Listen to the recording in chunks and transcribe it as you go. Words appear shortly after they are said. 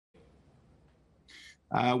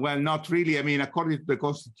Well, not really. I mean, according to the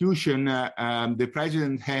Constitution, the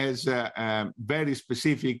president has very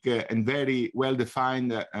specific and very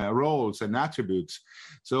well-defined roles and attributes.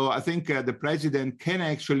 So I think the president can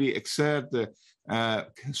actually exert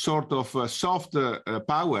sort of soft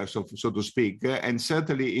powers, so to speak. And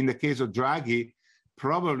certainly in the case of Draghi,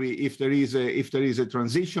 probably if there is a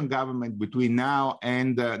transition government between now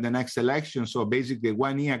and the next election, so basically a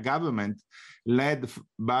one-year government led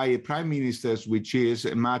by a prime minister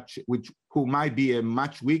who might be a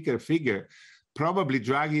much weaker figure, probably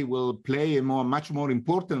Draghi will play a much more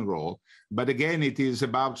important role. But again, it is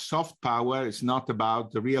about soft power. It's not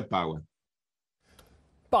about the real power.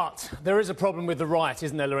 But there is a problem with the right,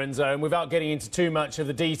 isn't there, Lorenzo? And without getting into too much of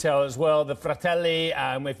the detail as well, the Fratelli,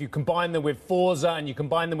 if you combine them with Forza and you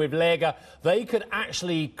combine them with Lega, they could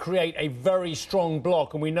actually create a very strong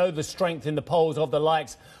bloc. And we know the strength in the polls of the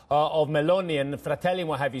likes of Meloni and the Fratelli and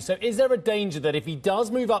what have you. So is there a danger that if he does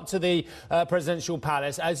move up to the presidential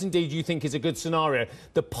palace, as indeed you think is a good scenario,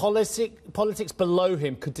 the politics below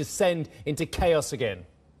him could descend into chaos again?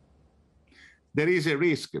 There is a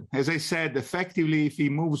risk. As I said, effectively, if he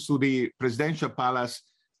moves to the presidential palace,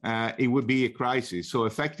 it would be a crisis. So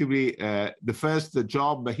effectively, the first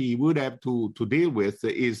job he would have to deal with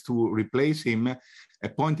is to replace him,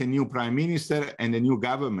 appoint a new prime minister and a new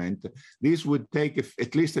government. This would take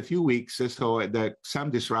at least a few weeks, so there's some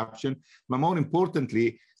disruption. But more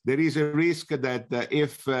importantly, there is a risk that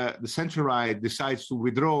if the centre right decides to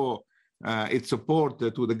withdraw its support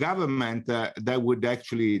to the government, that would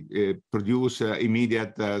actually produce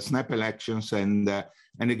immediate snap elections, and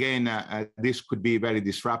again, this could be very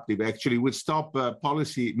disruptive. Actually, would stop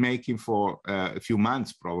policy making for a few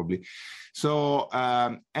months probably. So,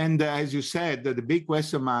 and as you said, the big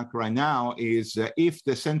question mark right now is if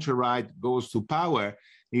the centre right goes to power,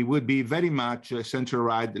 it would be very much a centre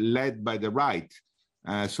right led by the right,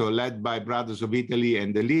 so led by Brothers of Italy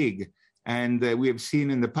and the League. And we have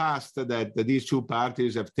seen in the past that these two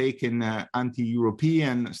parties have taken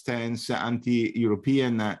anti-European stance,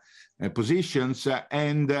 anti-European positions,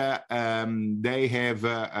 and they have,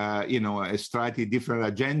 a slightly different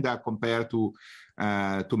agenda compared to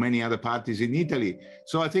many other parties in Italy.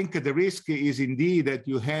 So I think the risk is indeed that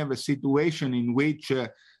you have a situation in which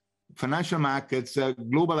financial markets,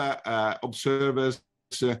 global observers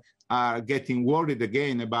are getting worried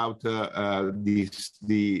again about the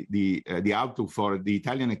outlook for the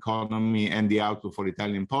Italian economy and the outlook for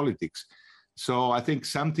Italian politics. So I think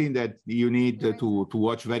something that you need to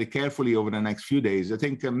watch very carefully over the next few days. I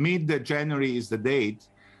think mid-January is the date,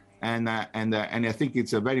 and I think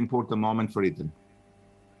it's a very important moment for Italy.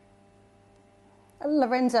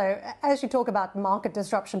 Lorenzo, as you talk about market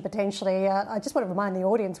disruption potentially, I just want to remind the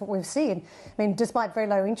audience what we've seen. I mean, despite very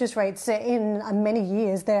low interest rates in many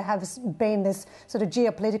years, there has been this sort of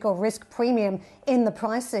geopolitical risk premium in the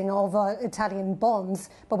pricing of Italian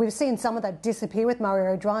bonds, but we've seen some of that disappear with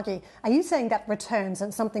Mario Draghi. Are you saying that returns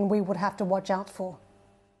and something we would have to watch out for?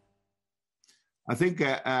 I think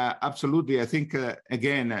absolutely. I think,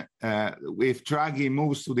 again, if Draghi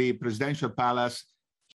moves to the presidential palace,